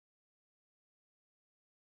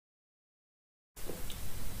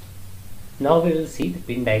Now we will see the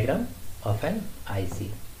pin diagram of an IC.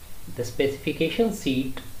 The specification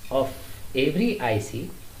sheet of every IC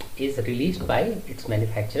is released by its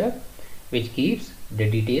manufacturer, which gives the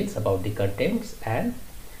details about the contents and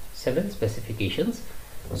several specifications.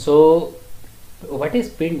 So what is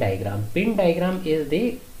pin diagram? Pin diagram is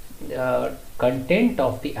the content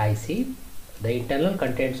of the IC, the internal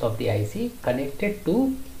contents of the IC connected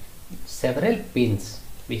to several pins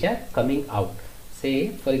which are coming out. Say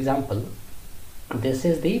for example, this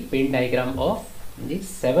is the pin diagram of the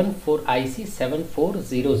IC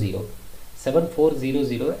 7400.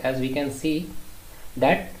 7400, as we can see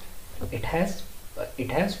that it has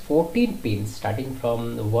 14 pins starting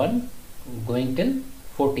from 1 going till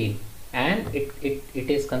 14, and it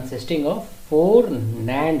is consisting of 4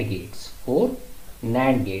 NAND gates.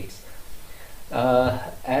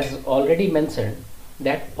 As already mentioned,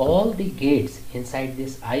 that all the gates inside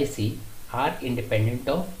this IC are independent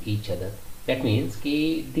of each other. That means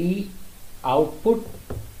the output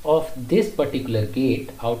of this particular gate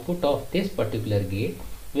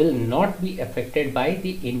will not be affected by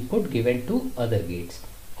the input given to other gates,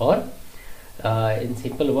 or in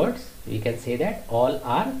simple words we can say that all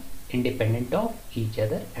are independent of each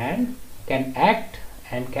other and can act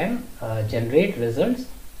and can generate results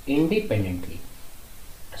independently.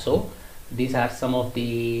 So these are some of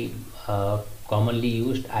the commonly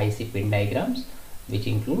used IC pin diagrams, which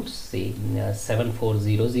includes say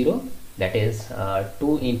 7400, that is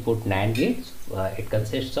 2 input NAND gates. It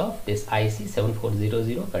consists of this IC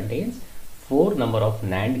 7400 contains 4 number of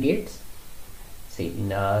NAND gates. See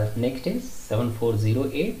next is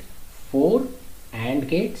 7408, 4 AND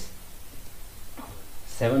gates.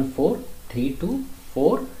 7432,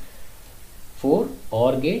 4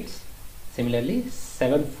 OR gates. Similarly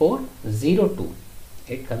 7402,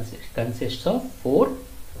 it consists of 4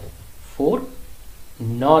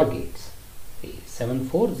 NOR gates.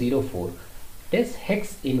 7404, it is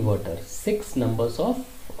hex inverter, 6 numbers of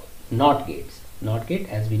NOT gates. NOT gate,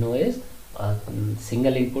 as we know, is a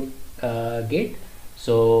single input gate.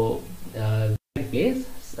 So place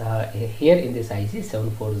here in this IC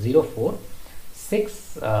 7404,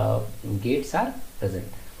 6 gates are present,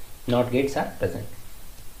 NOT gates are present.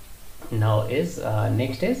 Now is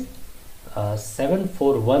next is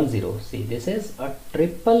 7410. See, this is a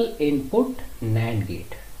triple input NAND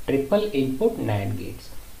gate. NAND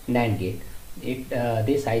gate.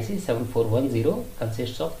 This IC 7410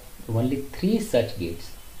 consists of only 3 such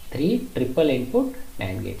gates, 3 triple input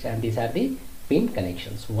NAND gates, and these are the pin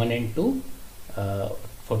connections 1 and 2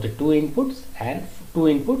 for the 2 inputs, and 2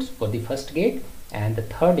 inputs for the first gate, and the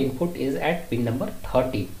third input is at pin number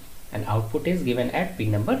 30, and output is given at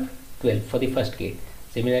pin number 12 for the first gate.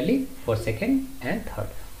 Similarly for second and third.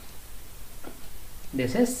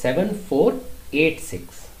 This is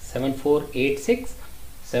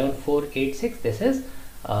 7486. This is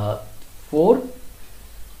 4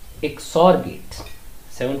 XOR gates.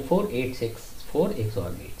 7486, 4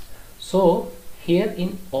 XOR gates. So here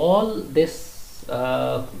in all this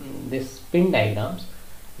pin diagrams,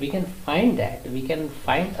 we can find a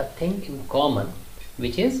thing in common,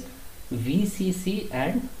 which is VCC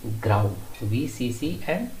and ground.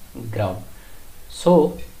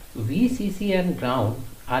 So VCC and ground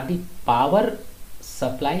are the power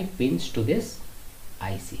supply pins to this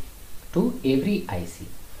IC, to every IC.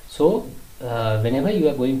 So whenever you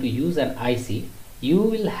are going to use an IC, you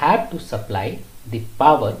will have to supply the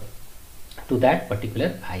power to that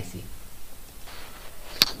particular IC.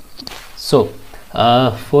 So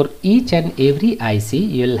for each and every IC,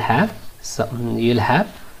 you will have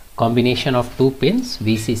combination of 2 pins,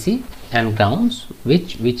 VCC and grounds,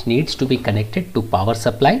 which needs to be connected to power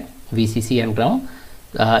supply, VCC and ground,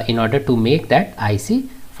 in order to make that IC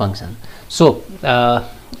function. So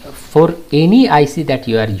for any IC that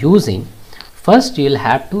you are using, first you will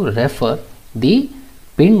have to refer the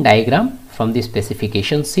pin diagram from the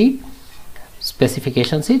specification sheet,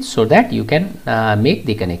 so that you can make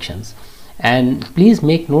the connections. And please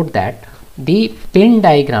make note that the pin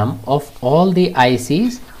diagram of all the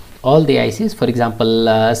ICs, for example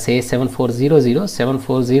say 7400,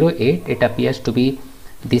 7408, it appears to be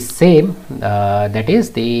the same, that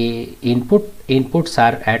is the inputs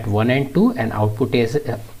are at 1 and 2, and output is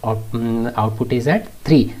at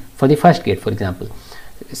 3 for the first gate, for example.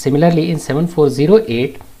 Similarly in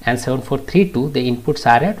 7408 and 7432, the inputs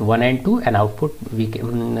are at 1 and 2, and output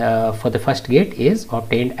for the first gate is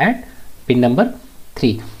obtained at pin number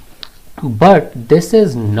 3. But this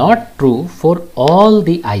is not true for all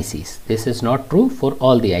the ICs.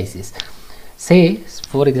 Say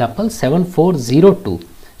for example 7402.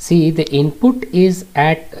 see the input is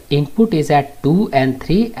at 2 and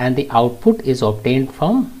 3, and the output is obtained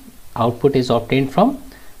from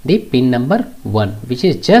the pin number 1, which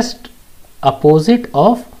is just opposite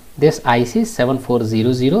of this IC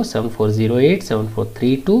 7400, 7408,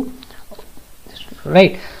 7432,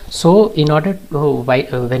 right? So in order to,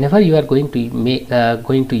 whenever you are going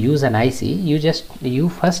to use an IC, you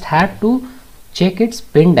first have to check its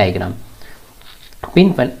pin diagram,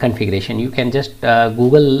 pin configuration. You can just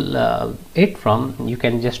Google it from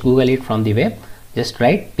the web. Just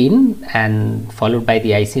write pin and followed by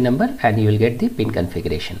the IC number, and you will get the pin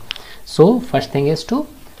configuration. So first thing is to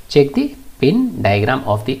check the pin diagram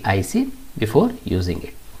of the IC before using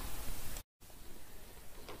it.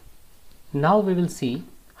 Now we will see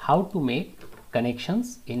how to make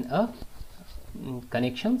connections in a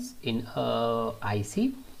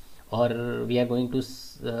IC, or we are going to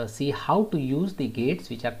see how to use the gates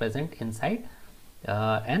which are present inside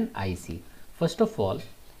an IC. First of all,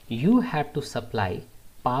 you have to supply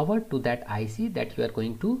power to that IC that you are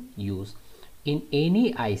going to use. In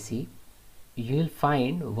any IC, you will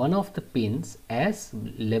find one of the pins as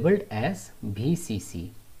labeled as VCC,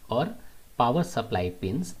 or power supply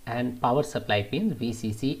pins, and power supply pins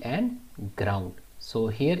VCC and ground. So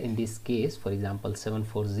here in this case, for example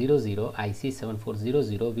 7400, IC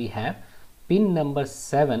 7400, we have pin number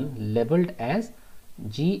 7 labeled as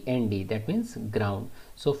GND, that means ground.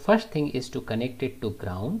 So first thing is to connect it to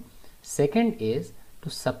ground. Second is to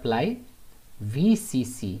supply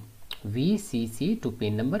VCC to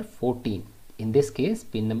pin number 14. In this case,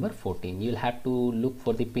 pin number 14. You will have to look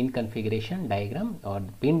for the pin configuration diagram or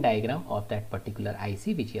pin diagram of that particular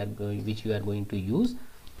IC which you are going to use.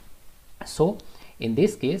 So in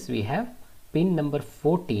this case, we have pin number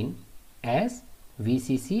 14 as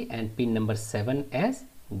VCC and pin number 7 as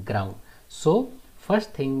ground. So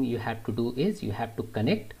first thing you have to do is you have to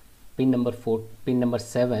connect pin number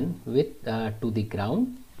 7 with to the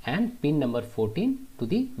ground, and pin number 14 to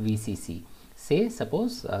the VCC. Say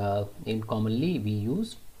suppose in commonly we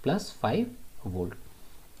use plus 5 volt.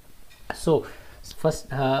 So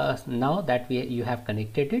first now that you have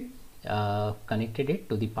connected it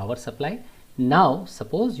to the power supply. Now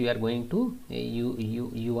suppose you are going to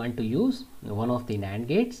you want to use one of the NAND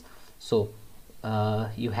gates. So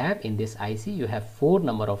you have in this IC, you have 4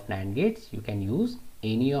 number of NAND gates. You can use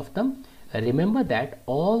any of them. Remember that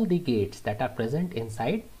all the gates that are present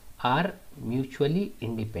inside are mutually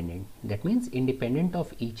independent, that means independent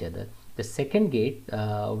of each other. The second gate,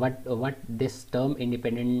 what this term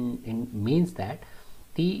independent means, that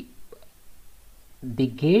the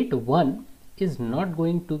gate 1 is not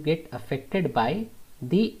going to get affected by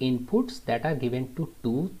the inputs that are given to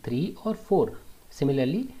 2, 3 or 4.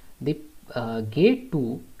 Similarly, the gate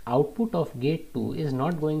 2, output of gate 2 is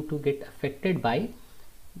not going to get affected by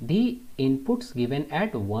the inputs given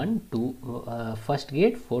at 1, 2, first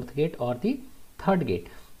gate, fourth gate or the third gate.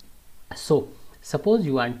 So suppose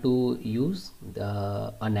you want to use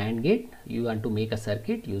a NAND gate, you want to make a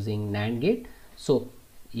circuit using NAND gate. So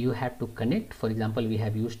you have to connect, for example, we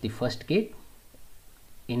have used the first gate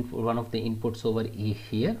in one of the inputs over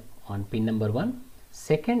here on pin number 1,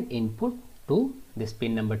 second input to this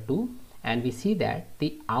pin number 2, and we see that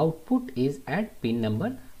the output is at pin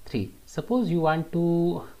number 3. Suppose you want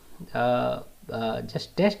to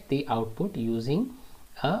just test the output using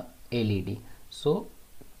a LED. So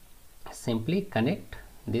simply connect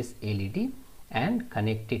this LED and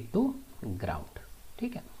connect it to ground.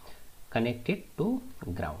 Okay, connect it to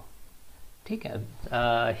ground. Okay,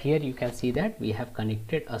 here you can see that we have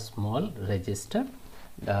connected a small resistor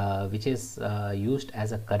which is used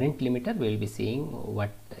as a current limiter. We will be seeing what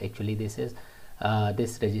actually this is.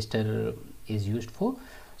 This resistor is used for.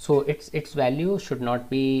 So its value should not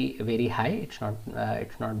be very high. It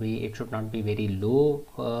should not be very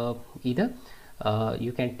low either.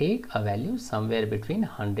 You can take a value somewhere between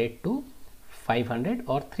 100 to 500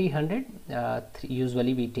 or 300.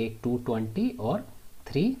 Usually we take 220 or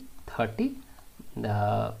 330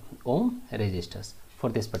 ohm resistors for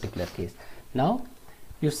this particular case. Now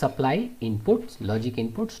you supply inputs, logic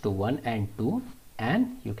inputs to 1 and 2,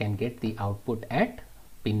 and you can get the output at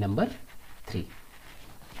pin number 3.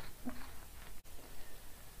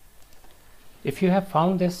 If you have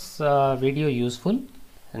found this video useful,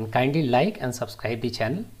 then kindly like and subscribe the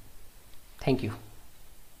channel. Thank you.